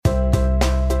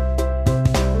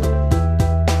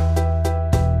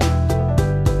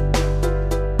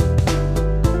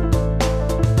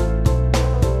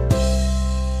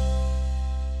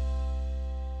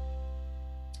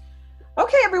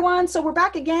everyone. So we're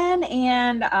back again,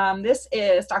 and this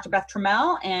is Dr. Beth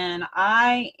Trammell, and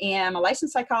I am a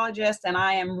licensed psychologist, and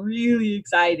I am really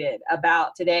excited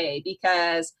about today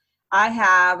because I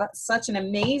have such an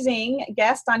amazing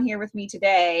guest on here with me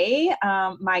today,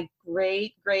 my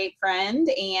great friend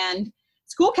and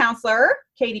school counselor,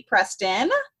 Katie Preston.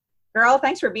 Girl,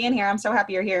 thanks for being here. I'm so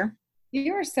happy you're here.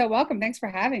 You are so welcome. Thanks for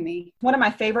having me. One of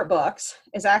my favorite books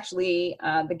is actually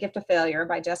The Gift of Failure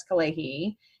by Jessica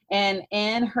Lahey. And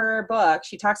in her book,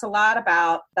 she talks a lot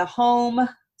about the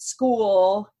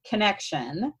home-school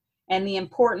connection and the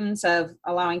importance of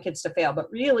allowing kids to fail. But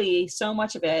really, so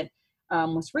much of it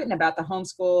was written about the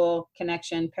homeschool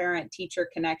connection, parent-teacher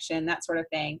connection, that sort of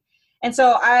thing. And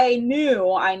so I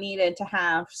knew I needed to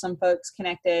have some folks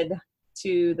connected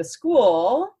to the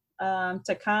school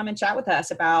to come and chat with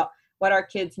us about what our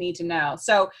kids need to know.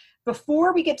 So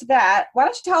before we get to that, why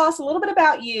don't you tell us a little bit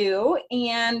about you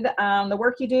and the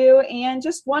work you do and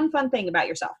just one fun thing about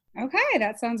yourself. Okay,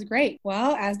 that sounds great.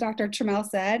 Well, as Dr. Trammell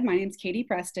said, my name is Katie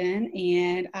Preston,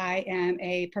 and I am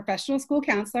a professional school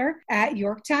counselor at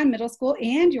Yorktown Middle School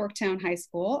and Yorktown High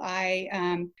School. I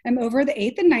am over the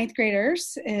 8th and 9th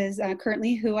graders is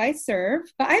currently who I serve.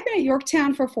 But I've been at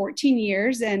Yorktown for 14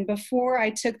 years, and before I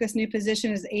took this new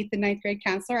position as 8th and 9th grade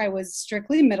counselor, I was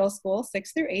strictly middle school,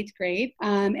 6th through 8th grade.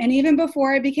 And even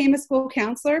before I became a school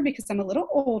counselor, because I'm a little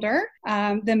older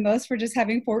than most for just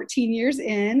having 14 years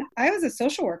in, I was a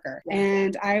social worker.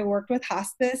 And I worked with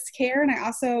hospice care, and I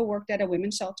also worked at a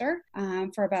women's shelter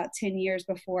for about 10 years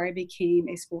before I became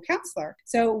a school counselor.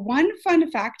 So one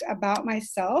fun fact about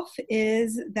myself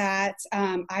is that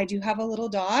I do have a little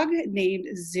dog named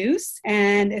Zeus,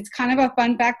 and it's kind of a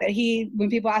fun fact that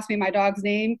when people ask me my dog's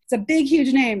name, it's a big,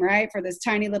 huge name, right, for this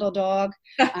tiny little dog.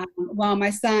 Well, my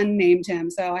son named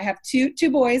him. So I have two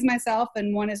boys myself,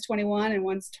 and one is 21 and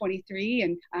one's 23.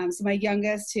 And so my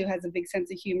youngest, who has a big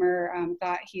sense of humor,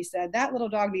 he said, that little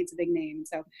dog needs a big name.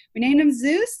 So we named him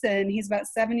Zeus, and he's about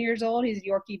 7 years old. He's a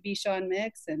Yorkie Bichon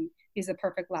mix, and he's a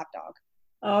perfect lap dog.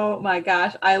 Oh my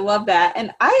gosh, I love that.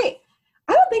 And I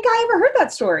don't think I ever heard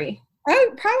that story.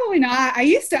 Oh, probably not. I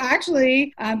used to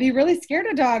actually be really scared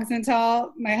of dogs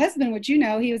until my husband, which he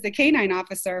was a canine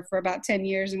officer for about 10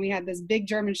 years, and we had this big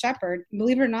German Shepherd.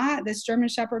 Believe it or not, this German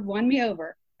Shepherd won me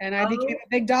over. And I became a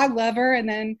big dog lover, and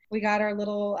then we got our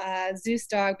little Zeus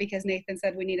dog because Nathan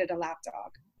said we needed a lap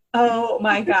dog. Oh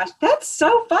my gosh, that's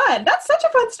so fun. That's such a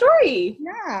fun story.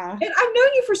 Yeah. And I've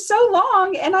known you for so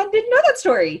long, and I didn't know that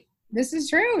story. This is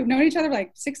true. We've known each other for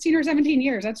like 16 or 17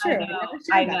 years. That's true.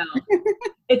 I know.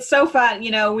 It's so fun.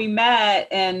 You know, we met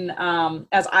and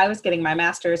as I was getting my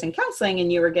master's in counseling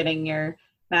and you were getting your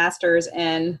master's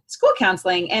in school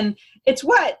counseling. And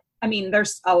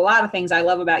there's a lot of things I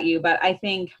love about you, but I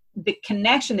think the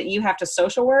connection that you have to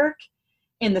social work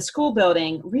in the school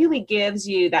building really gives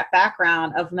you that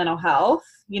background of mental health,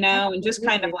 and just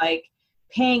kind of like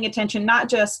paying attention, not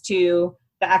just to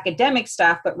the academic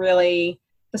stuff, but really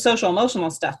the social emotional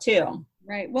stuff too.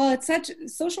 Right. Well,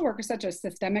 social work is such a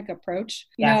systemic approach,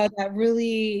 that's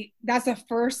the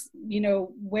first,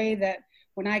 way that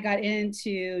when I got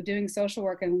into doing social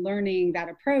work and learning that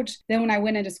approach, then when I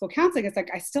went into school counseling, it's like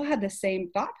I still had the same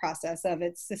thought process of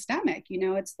it's systemic,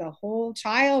 it's the whole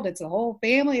child, it's the whole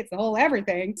family, it's the whole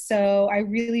everything. So I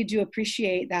really do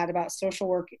appreciate that about social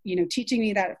work, teaching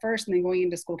me that at first and then going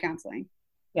into school counseling.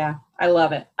 Yeah, I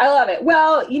love it.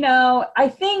 Well, I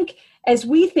think as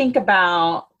we think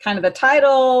about kind of the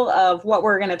title of what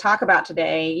we're going to talk about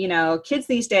today, kids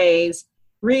these days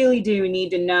really do need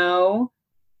to know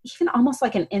even almost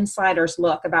like an insider's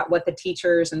look about what the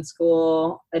teachers and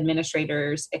school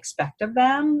administrators expect of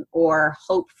them or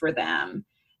hope for them.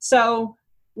 So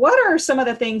what are some of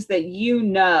the things that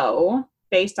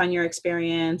based on your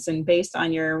experience and based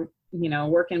on your,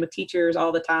 working with teachers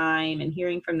all the time and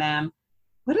hearing from them?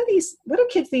 What do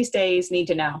kids these days need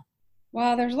to know?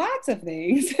 Well, there's lots of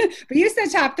things, but you said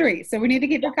top 3. So we need to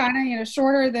keep it kind of,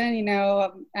 shorter than,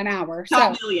 an hour.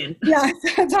 Top million. Yeah,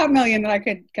 top million that I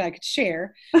could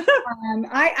share.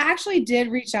 I actually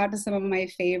did reach out to some of my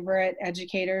favorite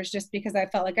educators just because I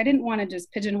felt like I didn't want to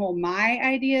just pigeonhole my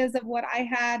ideas of what I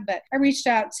had, but I reached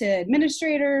out to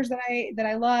administrators that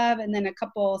I love, and then a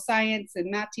couple science and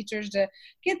math teachers to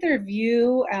get their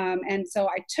view. And so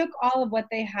I took all of what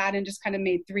they had and just kind of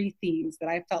made 3 themes that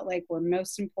I felt like were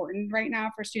most important right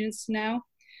now for students to know.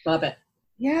 Love it.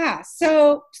 Yeah.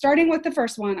 So starting with the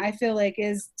first one, I feel like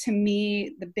is to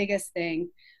me the biggest thing.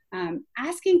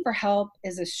 Asking for help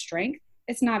is a strength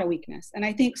It's not a weakness. And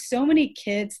I think so many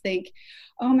kids think,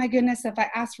 oh my goodness, if I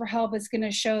ask for help, it's going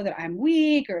to show that I'm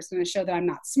weak, or it's going to show that I'm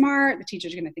not smart. The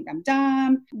teacher's going to think I'm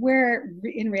dumb. Where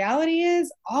in reality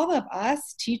is, all of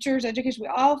us, teachers, educators, we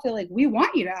all feel like we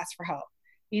want you to ask for help.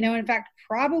 In fact,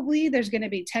 probably there's going to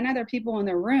be 10 other people in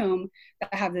the room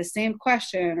that have the same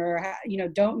question, or,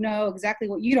 don't know exactly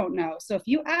what you don't know. So if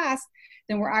you ask,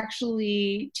 then we're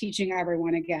actually teaching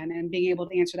everyone again and being able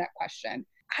to answer that question.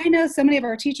 I know so many of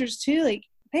our teachers too, like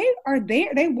they are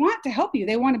there. They want to help you.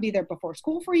 They want to be there before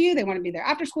school for you. They want to be there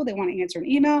after school. They want to answer an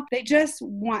email. They just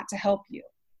want to help you.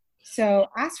 So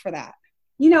ask for that.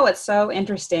 It's so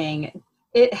interesting.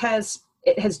 It has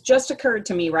just occurred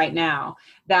to me right now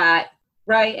that,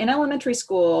 right, in elementary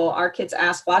school, our kids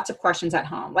ask lots of questions at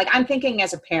home. Like, I'm thinking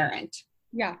as a parent,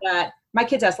 that my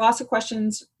kids ask lots of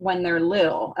questions when they're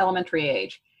little, elementary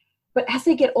age. But as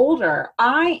they get older,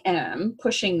 I am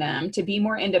pushing them to be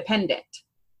more independent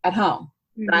at home,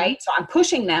 right? So I'm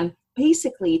pushing them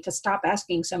basically to stop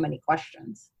asking so many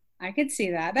questions. I could see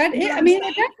that.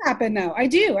 It does happen though. I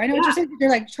do. I know what you're saying. You're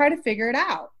like, try to figure it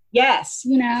out. Yes.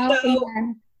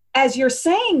 So, as you're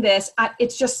saying this,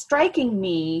 it's just striking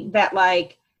me that,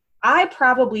 like, I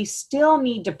probably still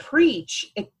need to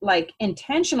preach, like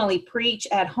intentionally preach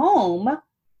at home.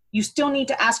 You still need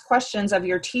to ask questions of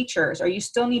your teachers, or you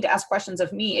still need to ask questions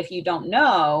of me if you don't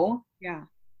know. Yeah.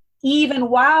 Even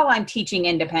while I'm teaching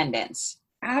independence.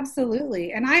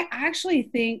 Absolutely. And I actually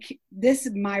think, this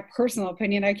is my personal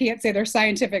opinion, I can't say there's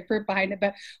scientific proof behind it,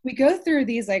 but we go through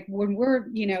these, like when we're,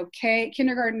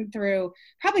 kindergarten through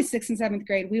probably 6th and 7th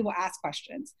grade, we will ask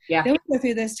questions. Yeah. Then we go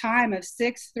through this time of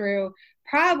 6th through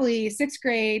probably 6th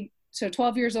grade to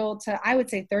 12 years old to, I would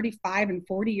say, 35 and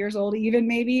 40 years old, even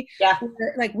maybe. Yeah.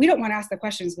 Like, we don't want to ask the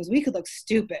questions because we could look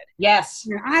stupid. Yes.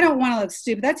 I don't want to look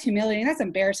stupid. That's humiliating. That's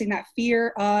embarrassing. That fear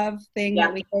of thing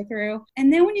that we go through.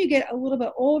 And then when you get a little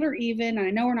bit older, even, and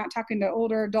I know we're not talking to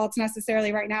older adults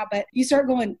necessarily right now, but you start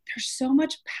going, there's so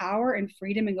much power and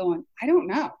freedom in going, I don't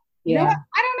know. You know what?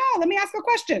 I don't know. Let me ask a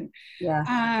question. Yeah.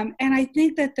 And I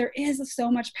think that there is so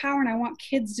much power, and I want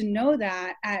kids to know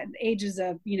that at ages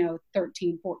of,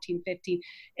 13, 14, 15,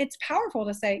 it's powerful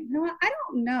to say, you know what? I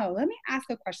don't know. Let me ask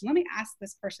a question. Let me ask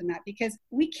this person that, because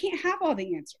we can't have all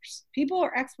the answers. People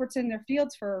are experts in their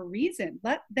fields for a reason.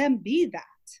 Let them be that.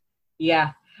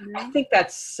 Yeah. I think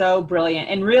that's so brilliant.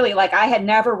 And really, like, I had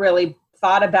never really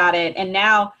thought about it. And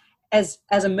now, as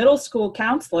a middle school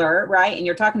counselor, right, and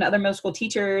you're talking to other middle school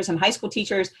teachers and high school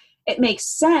teachers, it makes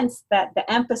sense that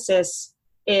the emphasis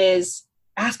is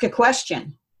ask a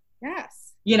question.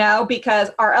 Yes.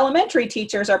 Because our elementary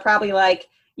teachers are probably like,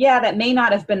 yeah, that may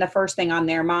not have been the first thing on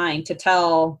their mind to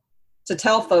tell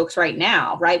folks right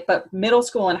now, right? But middle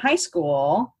school and high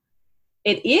school,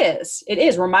 it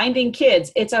is reminding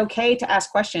kids it's okay to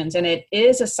ask questions, and it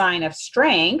is a sign of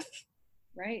strength,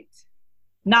 right?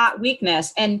 Not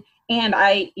weakness. And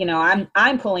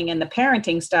I'm pulling in the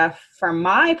parenting stuff from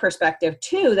my perspective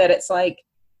too, that it's like,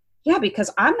 yeah,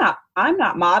 because I'm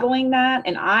not modeling that,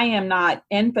 and I am not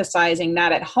emphasizing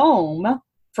that at home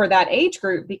for that age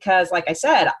group, because, like I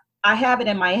said, I have it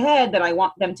in my head that I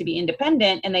want them to be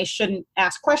independent and they shouldn't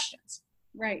ask questions.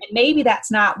 Right. And maybe that's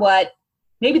not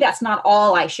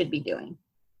all I should be doing.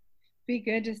 Be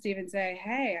good to even say,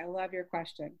 hey, I love your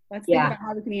question. Let's think about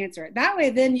how we can answer it. That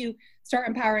way, then you start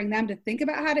empowering them to think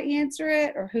about how to answer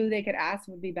it, or who they could ask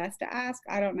would be best to ask.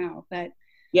 I don't know. But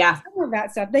some of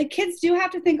that stuff, kids do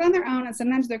have to think on their own, and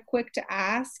sometimes they're quick to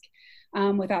ask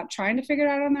without trying to figure it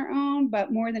out on their own.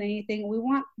 But more than anything, we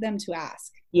want them to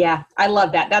ask. Yeah, I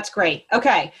love that. That's great.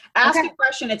 Okay. Ask a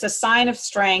question. It's a sign of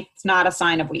strength. It's not a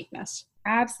sign of weakness.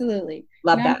 Absolutely.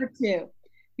 Love that. Number 2.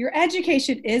 Your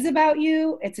education is about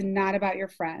you. It's not about your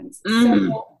friends.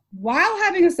 So while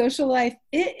having a social life,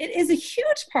 it is a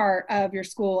huge part of your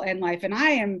school and life. And I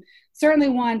am certainly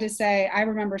one to say, I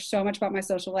remember so much about my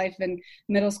social life in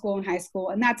middle school and high school.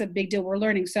 And that's a big deal. We're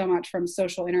learning so much from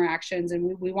social interactions,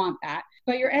 and we want that.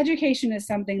 But your education is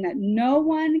something that no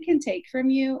one can take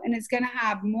from you. And it's going to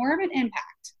have more of an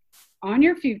impact on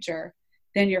your future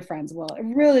than your friends will. It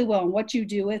really will. And what you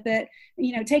do with it,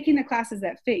 taking the classes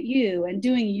that fit you and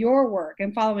doing your work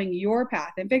and following your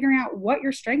path and figuring out what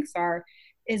your strengths are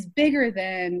is bigger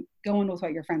than going with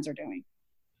what your friends are doing.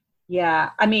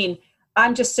 Yeah. I mean,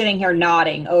 I'm just sitting here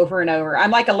nodding over and over.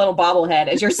 I'm like a little bobblehead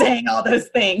as you're saying all those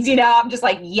things. I'm just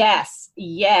like, yes,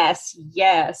 yes,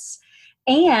 yes.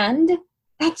 And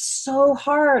that's so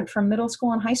hard for middle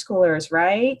school and high schoolers,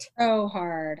 right? So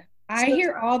hard. I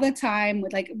hear all the time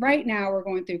with, like, right now we're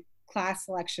going through class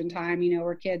selection time, you know,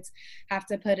 where kids have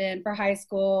to put in for high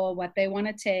school what they want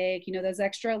to take, you know, those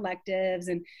extra electives,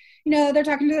 and, you know, they're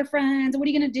talking to their friends, what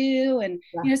are you going to do? And,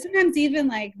 Yeah. you know, sometimes even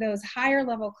like those higher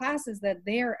level classes that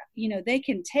they're, you know, they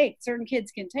can take, certain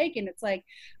kids can take, and it's like,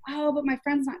 oh, but my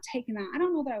friend's not taking that. I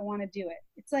don't know that I want to do it.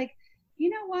 It's like, you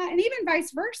know what? And even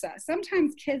vice versa.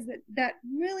 Sometimes kids that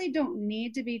really don't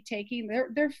need to be taking,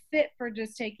 they're fit for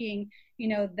just taking, you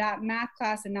know, that math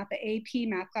class and not the AP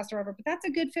math class or whatever, but that's a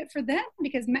good fit for them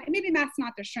because maybe math's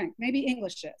not their strength. Maybe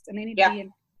English is, and they need to be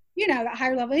in, you know, that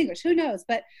higher level English, who knows?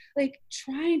 But like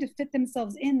trying to fit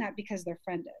themselves in that because their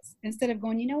friend is, instead of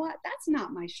going, you know what, that's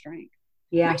not my strength.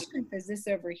 Yeah. My strength is this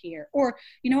over here. Or,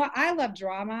 you know what, I love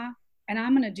drama and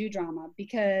I'm going to do drama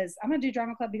because I'm going to do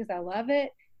drama club because I love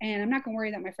it. And I'm not going to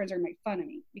worry that my friends are going to make fun of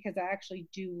me because I actually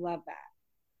do love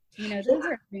that. You know, those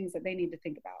are things that they need to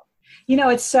think about. You know,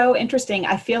 it's so interesting.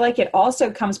 I feel like it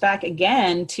also comes back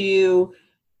again to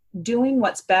doing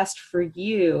what's best for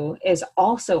you is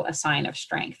also a sign of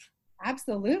strength.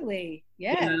 Absolutely.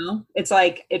 Yeah. You know, it's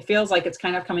like, it feels like it's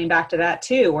kind of coming back to that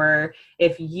too, where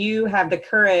if you have the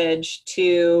courage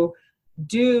to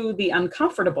do the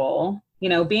uncomfortable, you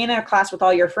know, being in a class with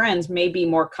all your friends may be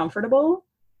more comfortable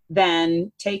than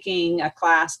taking a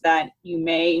class that you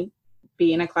may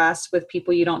be in a class with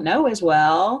people you don't know as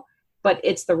well, but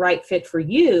it's the right fit for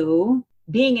you.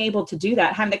 Being able to do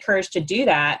that, having the courage to do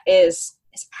that is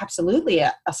absolutely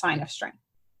a sign of strength.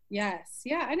 Yes.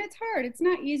 Yeah. And it's hard. It's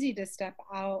not easy to step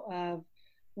out of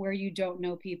where you don't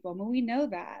know people. I mean, we know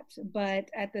that, but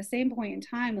at the same point in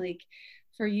time, like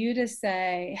for you to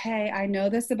say, hey, I know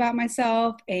this about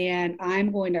myself and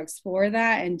I'm going to explore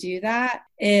that and do that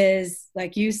is,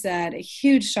 like you said, a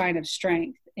huge sign of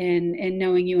strength in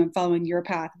knowing you and following your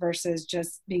path versus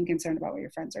just being concerned about what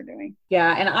your friends are doing.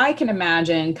 Yeah. And I can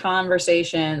imagine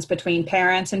conversations between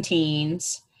parents and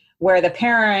teens where the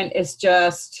parent is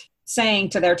just saying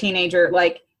to their teenager,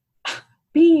 like,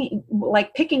 be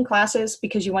like picking classes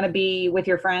because you want to be with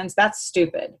your friends. That's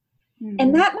stupid. Mm-hmm.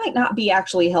 And that might not be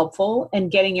actually helpful in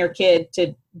getting your kid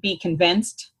to be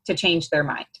convinced to change their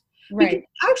mind. Right. Because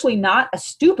it's actually not a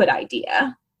stupid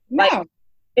idea. No. Like,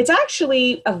 it's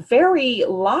actually a very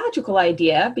logical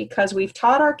idea because we've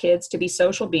taught our kids to be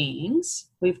social beings.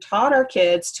 We've taught our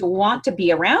kids to want to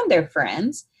be around their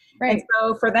friends. Right. And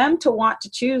so for them to want to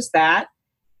choose that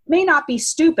may not be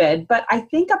stupid, but I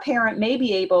think a parent may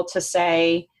be able to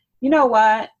say, you know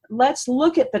what, let's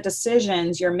look at the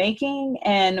decisions you're making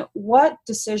and what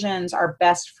decisions are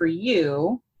best for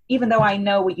you, even though I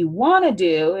know what you want to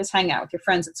do is hang out with your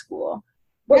friends at school.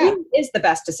 What is the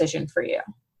best decision for you?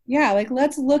 Yeah, like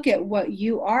let's look at what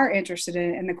you are interested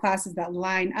in and the classes that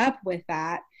line up with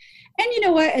that. And you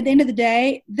know what, at the end of the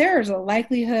day, there's a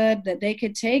likelihood that they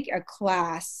could take a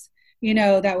class, you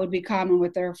know, that would be common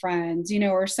with their friends, you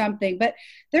know, or something, but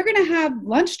they're going to have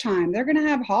lunchtime. They're going to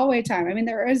have hallway time. I mean,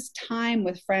 there is time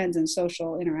with friends and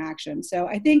social interaction. So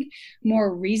I think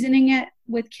more reasoning it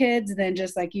with kids than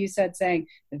just like you said, saying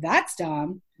that's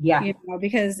dumb, you know,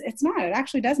 because it's not, it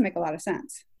actually does make a lot of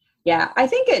sense. Yeah. I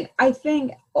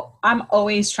think I'm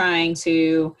always trying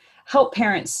to help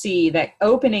parents see that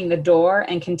opening the door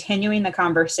and continuing the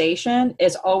conversation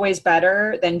is always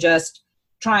better than just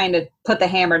trying to put the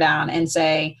hammer down and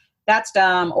say, that's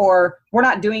dumb, or we're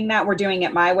not doing that. We're doing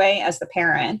it my way as the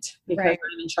parent because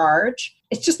I'm in charge.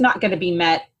 It's just not going to be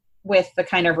met with the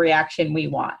kind of reaction we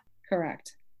want.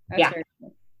 Correct. That's very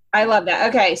cool. I love that.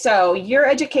 Okay. So your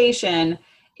education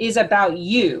is about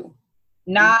you,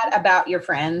 not about your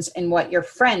friends and what your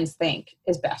friends think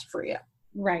is best for you.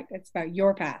 Right. It's about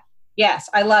your path. Yes.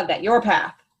 I love that. Your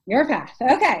path. Your path.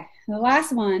 Okay. The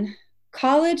last one,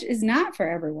 college is not for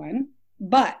everyone,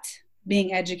 but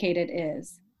being educated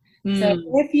is. So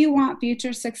if you want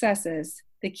future successes,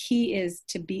 the key is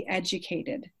to be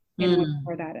educated in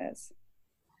whatever that is.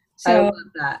 So I love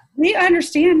that. We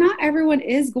understand not everyone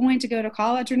is going to go to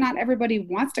college or not everybody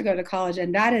wants to go to college,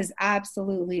 and that is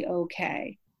absolutely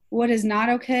okay. What is not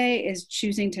okay is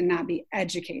choosing to not be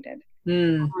educated.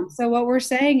 So what we're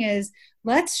saying is,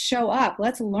 let's show up,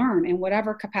 let's learn in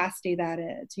whatever capacity that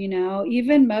is. You know,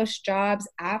 even most jobs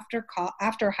after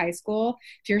high school,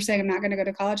 if you're saying I'm not going to go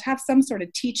to college, have some sort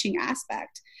of teaching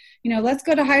aspect. You know, let's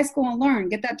go to high school and learn,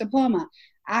 get that diploma.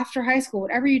 After high school,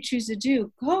 whatever you choose to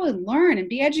do, go and learn and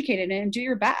be educated and do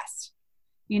your best.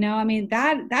 You know, I mean,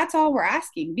 that's all we're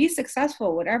asking. Be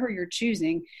successful, whatever you're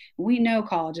choosing. We know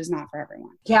college is not for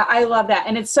everyone. Yeah, I love that.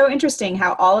 And it's so interesting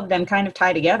how all of them kind of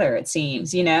tie together, it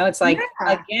seems. You know, it's like,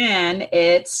 again,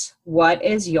 it's what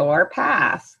is your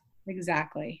path?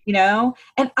 Exactly. You know,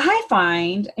 and I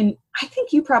find, and I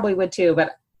think you probably would too,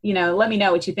 but let me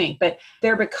know what you think. But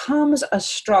there becomes a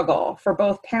struggle for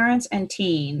both parents and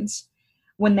teens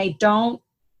when they don't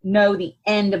know the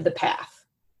end of the path.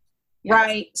 Yes.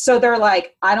 Right? So they're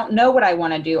like, I don't know what I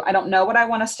want to do. I don't know what I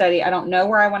want to study. I don't know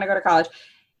where I want to go to college.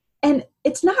 And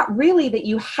it's not really that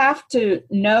you have to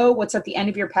know what's at the end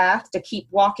of your path to keep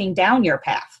walking down your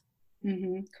path.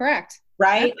 Mm-hmm. Correct.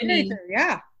 Right?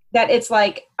 Yeah. That it's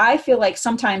like, I feel like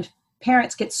sometimes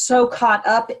parents get so caught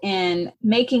up in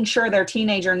making sure their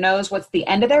teenager knows what's the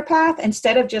end of their path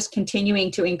instead of just continuing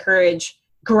to encourage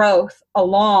growth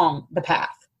along the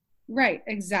path. Right,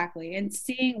 exactly. And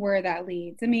seeing where that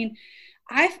leads. I mean,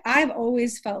 I've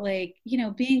always felt like,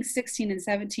 being 16 and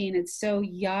 17, it's so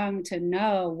young to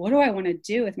know, what do I want to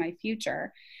do with my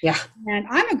future? Yeah. And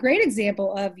I'm a great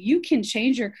example of, you can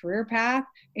change your career path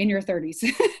in your 30s.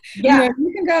 Yeah.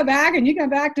 You can go back and you go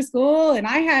back to school. And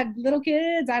I had little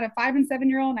kids. I had a 5 and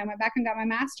 7-year-old, and I went back and got my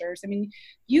master's. I mean,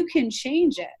 you can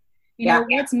change it.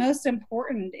 What's most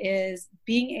important is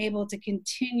being able to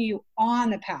continue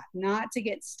on the path, not to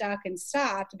get stuck and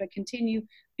stopped, but continue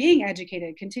being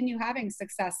educated, continue having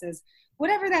successes,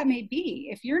 whatever that may be.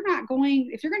 If you're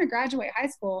going to graduate high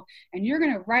school and you're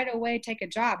going to right away take a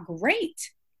job, great.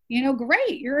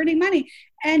 Great, you're earning money.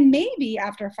 And maybe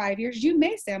after 5 years, you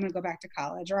may say, I'm going to go back to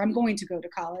college, or I'm going to go to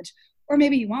college, or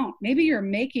maybe you won't. Maybe you're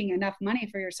making enough money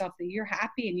for yourself that you're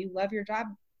happy and you love your job.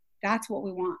 That's what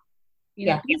we want.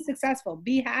 Be successful,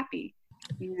 be happy,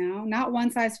 not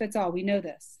one size fits all. We know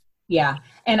this. Yeah.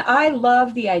 And I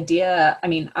love the idea. I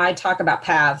mean, I talk about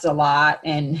paths a lot,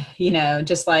 and,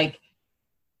 just like,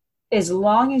 as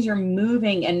long as you're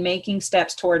moving and making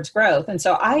steps towards growth. And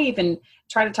so I even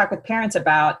try to talk with parents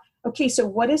about, okay, so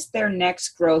what is their next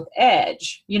growth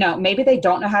edge? Maybe they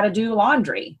don't know how to do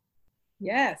laundry.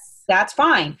 Yes. That's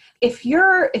fine. If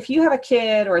you have a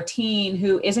kid or a teen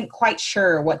who isn't quite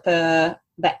sure what the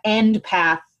end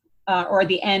path or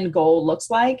the end goal looks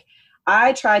like,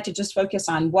 I try to just focus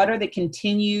on what are the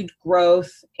continued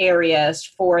growth areas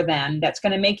for them that's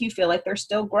going to make you feel like they're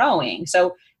still growing.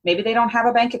 So maybe they don't have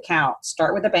a bank account.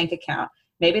 Start with a bank account.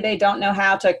 Maybe they don't know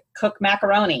how to cook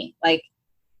macaroni. Like,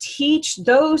 teach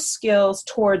those skills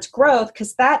towards growth,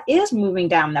 because that is moving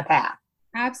down the path.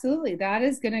 Absolutely. That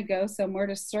is going to go somewhere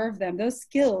to serve them. Those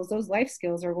skills, those life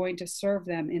skills, are going to serve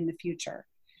them in the future.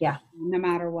 Yeah. No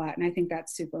matter what. And I think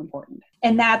that's super important.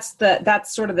 And that's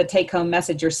sort of the take home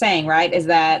message you're saying, right? Is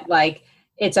that, like,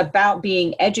 it's about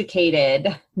being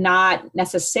educated, not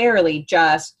necessarily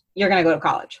just you're going to go to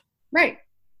college. Right.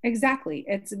 Exactly.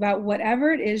 It's about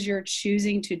whatever it is you're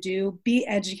choosing to do, be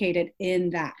educated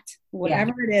in that,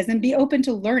 whatever it is, and be open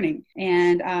to learning,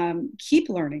 and keep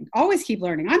learning. Always keep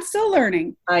learning. I'm still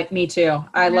learning. Me too.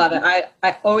 I love it.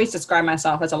 I always describe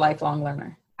myself as a lifelong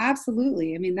learner.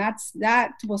 Absolutely. I mean,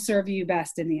 that will serve you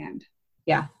best in the end.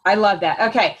 Yeah, I love that.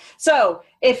 Okay. So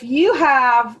if you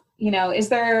have, is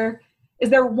there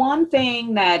one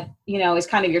thing that, is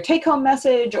kind of your take home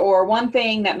message, or one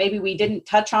thing that maybe we didn't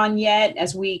touch on yet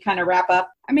as we kind of wrap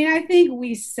up? I mean, I think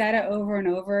we said it over and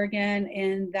over again,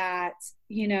 in that,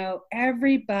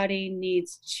 everybody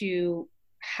needs to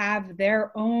have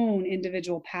their own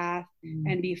individual path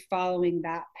and be following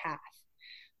that path.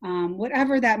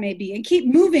 Whatever that may be, and keep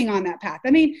moving on that path.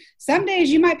 I mean, some days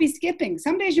you might be skipping,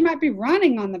 some days you might be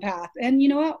running on the path, and you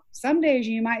know what? Some days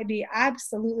you might be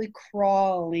absolutely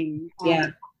crawling on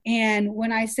it. And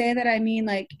when I say that, I mean,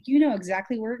 like,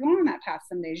 exactly where you're going on that path.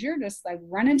 Some days you're just like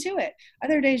running to it.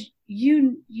 Other days,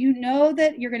 you know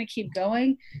that you're going to keep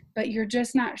going, but you're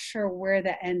just not sure where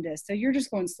the end is. So you're just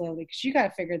going slowly, because you got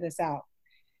to figure this out.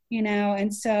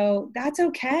 And so that's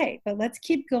okay, but let's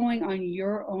keep going on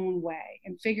your own way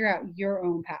and figure out your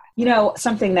own path.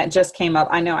 Something that just came up,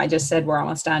 I know I just said we're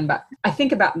almost done, but I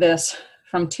think about this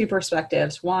from two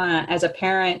perspectives. One, as a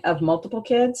parent of multiple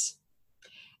kids,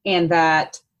 and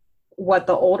that what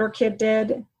the older kid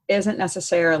did doesn't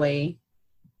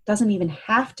even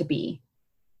have to be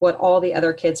what all the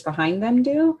other kids behind them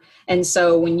do. And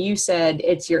so when you said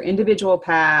it's your individual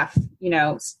path,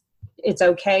 it's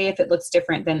okay if it looks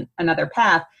different than another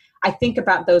path. I think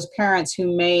about those parents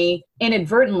who may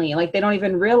inadvertently, like, they don't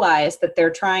even realize that they're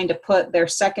trying to put their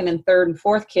second and third and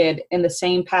fourth kid in the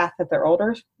same path that the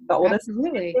oldest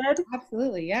Absolutely. kid did.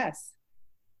 Absolutely. Yes.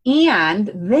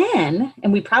 And then,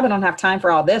 and we probably don't have time for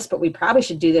all this, but we probably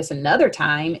should do this another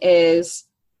time, is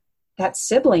that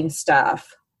sibling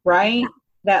stuff, right?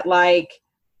 That, like,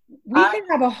 we can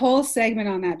have a whole segment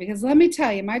on that, because let me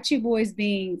tell you, my two boys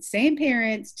being same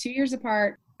parents, 2 years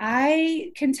apart,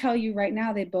 I can tell you right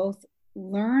now, they both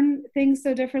learn things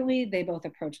so differently. They both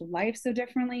approach life so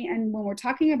differently. And when we're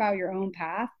talking about your own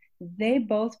path, they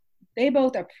both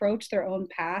approach their own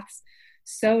paths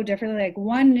so differently. Like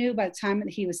one knew by the time that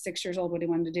he was 6 years old what he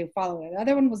wanted to do, follow it. The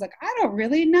other one was like, I don't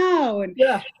really know. And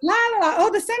Yeah. la la la,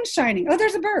 oh, the sun's shining. Oh,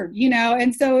 there's a bird,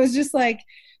 and so it was just like,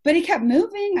 but he kept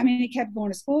moving. I mean, he kept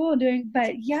going to school and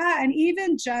but yeah. And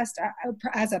even just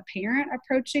as a parent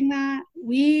approaching that,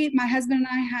 my husband and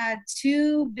I had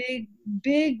two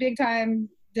big time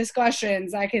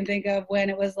discussions I can think of when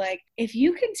it was like, if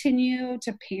you continue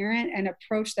to parent and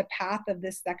approach the path of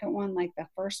this second one like the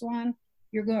first one,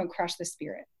 you're going to crush the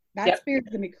spirit. That spirit's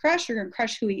going to be crushed. You're going to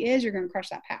crush who he is. You're going to crush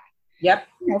that path. Yep.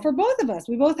 For both of us,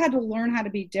 we both had to learn how to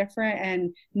be different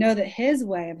and know that his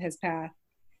way of his path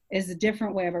is a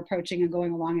different way of approaching and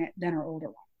going along it than our older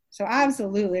one. So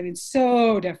absolutely. I mean,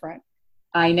 so different.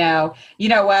 I know. You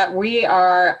know what?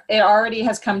 It already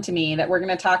has come to me that we're going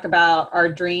to talk about our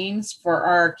dreams for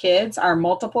our kids, our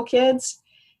multiple kids,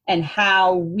 and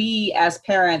how we as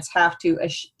parents have to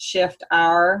shift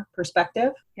our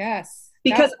perspective. Yes.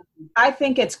 Because I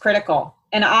think it's critical.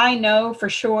 And I know for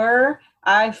sure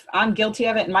I'm guilty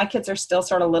of it, and my kids are still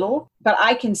sort of little, but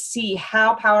I can see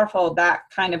how powerful that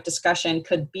kind of discussion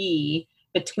could be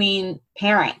between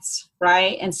parents,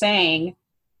 right? And saying,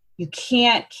 you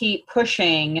can't keep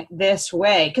pushing this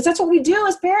way, because that's what we do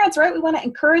as parents, right? We want to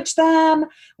encourage them.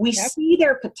 We see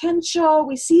their potential.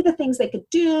 We see the things they could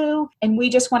do, and we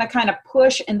just want to kind of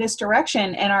push in this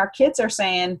direction. And our kids are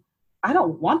saying, I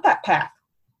don't want that path.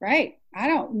 Right. I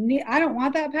don't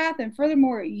want that path. And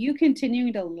furthermore, you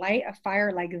continuing to light a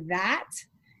fire like that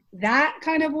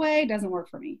kind of way doesn't work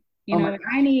for me.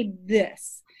 I need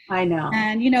this. I know.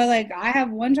 And, like I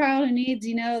have one child who needs,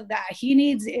 that he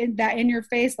needs that in your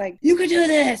face, like, you could do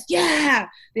this. Yeah.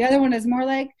 The other one is more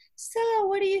like, so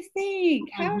what do you think?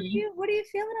 What are you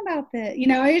feeling about this?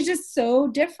 It's just so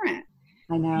different.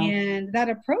 I know. And that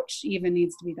approach even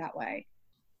needs to be that way.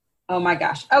 Oh my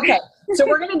gosh. Okay. So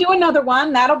we're going to do another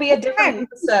one. That'll be a different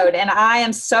episode. And I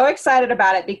am so excited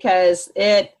about it because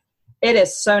it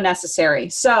is so necessary.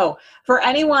 So for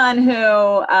anyone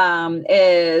who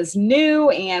is new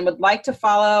and would like to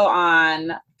follow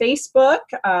on Facebook,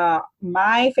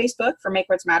 my Facebook for Make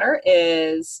Words Matter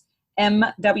is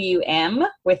MWM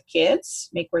with Kids,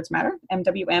 Make Words Matter,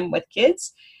 MWM with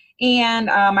Kids. And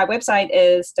my website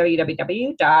is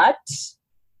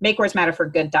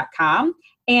www.makewordsmatterforgood.com.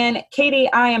 And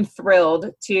Katie, I am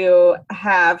thrilled to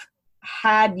have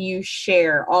had you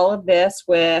share all of this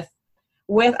with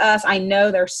us. I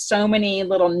know there's so many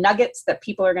little nuggets that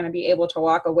people are going to be able to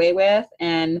walk away with,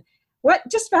 and what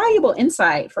just valuable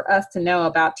insight for us to know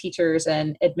about teachers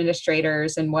and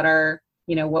administrators and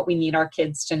what we need our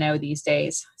kids to know these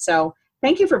days. So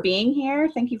thank you for being here.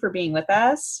 Thank you for being with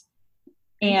us.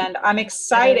 And I'm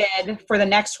excited for the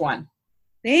next one.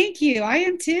 Thank you. I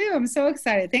am too. I'm so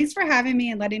excited. Thanks for having me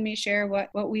and letting me share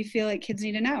what we feel like kids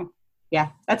need to know. Yeah,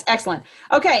 that's excellent.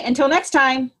 Okay, until next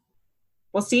time,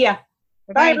 we'll see ya.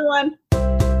 Bye, everyone.